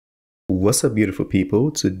What's up, beautiful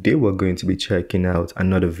people? Today we're going to be checking out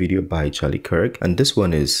another video by Charlie Kirk, and this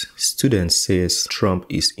one is student says Trump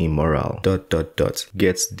is immoral ...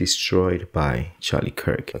 gets destroyed by Charlie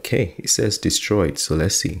Kirk. Okay, it says destroyed, so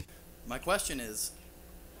let's see. My question is,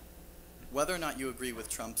 whether or not you agree with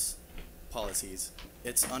Trump's policies,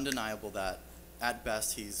 it's undeniable that at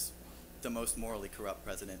best he's the most morally corrupt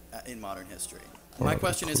president in modern history. My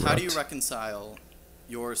question is, how do you reconcile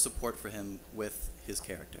your support for him with his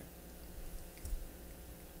character?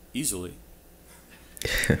 Easily.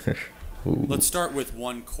 Let's start with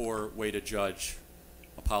one core way to judge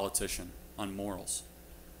a politician on morals.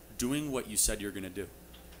 Doing what you said you're going to do.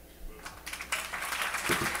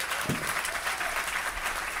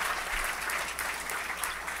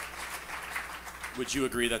 Would you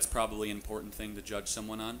agree that's probably an important thing to judge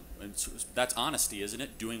someone on? And that's honesty, isn't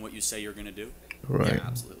it? Doing what you say you're going to do? Right. Yeah,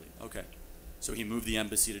 absolutely. Okay. So he moved the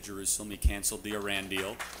embassy to Jerusalem. He canceled the Iran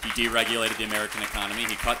deal. He deregulated the American economy.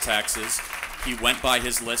 He cut taxes. He went by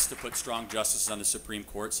his list to put strong justices on the Supreme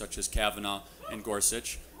Court, such as Kavanaugh and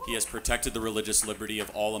Gorsuch. He has protected the religious liberty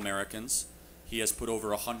of all Americans. He has put over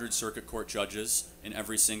 100 circuit court judges in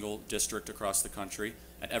every single district across the country.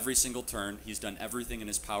 At every single turn, he's done everything in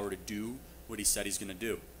his power to do what he said he's going to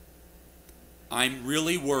do. I'm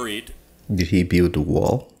really worried. Did he build the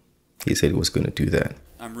wall? He said he was going to do that.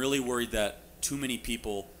 I'm really worried that too many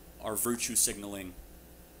people are virtue signaling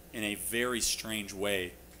in a very strange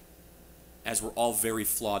way, as we're all very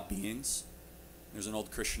flawed beings. There's an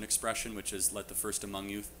old Christian expression which is, let the first among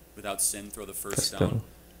you without sin throw the first stone,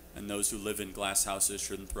 and those who live in glass houses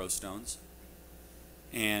shouldn't throw stones.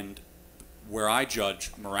 And where I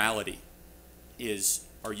judge morality is,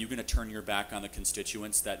 are you going to turn your back on the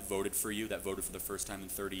constituents that voted for you, that voted for the first time in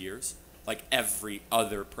 30 years, like every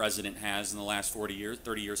other president has in the last 40 years,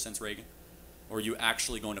 30 years since Reagan? Or are you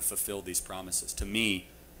actually going to fulfill these promises? To me,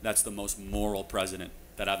 that's the most moral president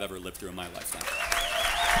that I've ever lived through in my lifetime.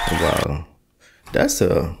 Wow. That's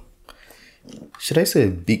a, should I say a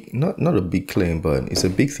big, not a big claim, but it's a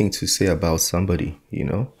big thing to say about somebody, you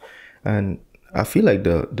know? And I feel like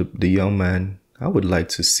the young man, I would like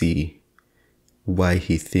to see why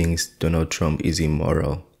he thinks Donald Trump is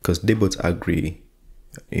immoral. Because they both agree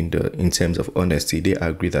in terms of honesty. They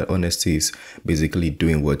agree that honesty is basically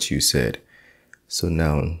doing what you said. So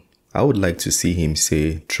now, I would like to see him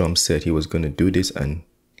say Trump said he was going to do this and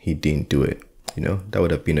he didn't do it. You know, that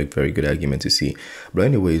would have been a very good argument to see. But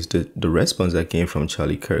anyways, the response that came from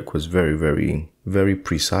Charlie Kirk was very, very, very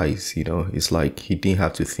precise. You know, it's like he didn't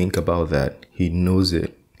have to think about that. He knows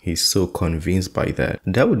it. He's so convinced by that.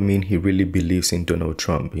 That would mean he really believes in Donald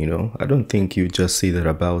Trump, you know. I don't think you just say that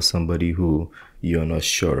about somebody who you're not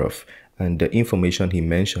sure of. And the information he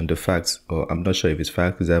mentioned, the facts, or I'm not sure if it's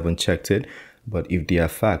facts because I haven't checked it. But if they are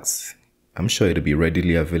facts, I'm sure it'll be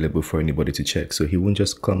readily available for anybody to check. So he won't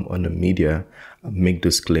just come on the media and make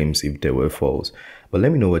those claims if they were false. But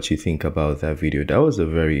let me know what you think about that video. That was a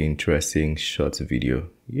very interesting short video.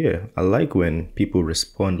 Yeah, I like when people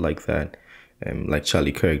respond like that, like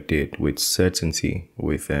Charlie Kirk did, with certainty,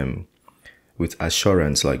 with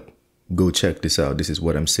assurance, like, go check this out. This is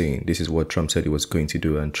what I'm saying. This is what Trump said he was going to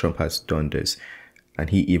do, and Trump has done this. And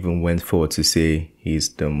he even went forward to say he's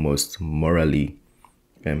the most moral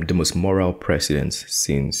president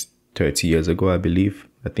since 30 years ago, I believe.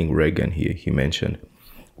 I think Reagan he mentioned.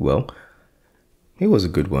 Well, it was a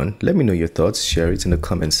good one. Let me know your thoughts. Share it in the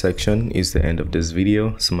comment section. It's the end of this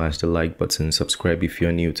video. Smash the like button, subscribe if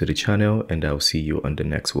you're new to the channel, and I'll see you on the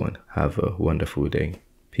next one. Have a wonderful day.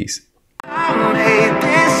 Peace. I made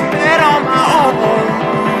this bet on my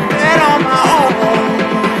own, bet on my own.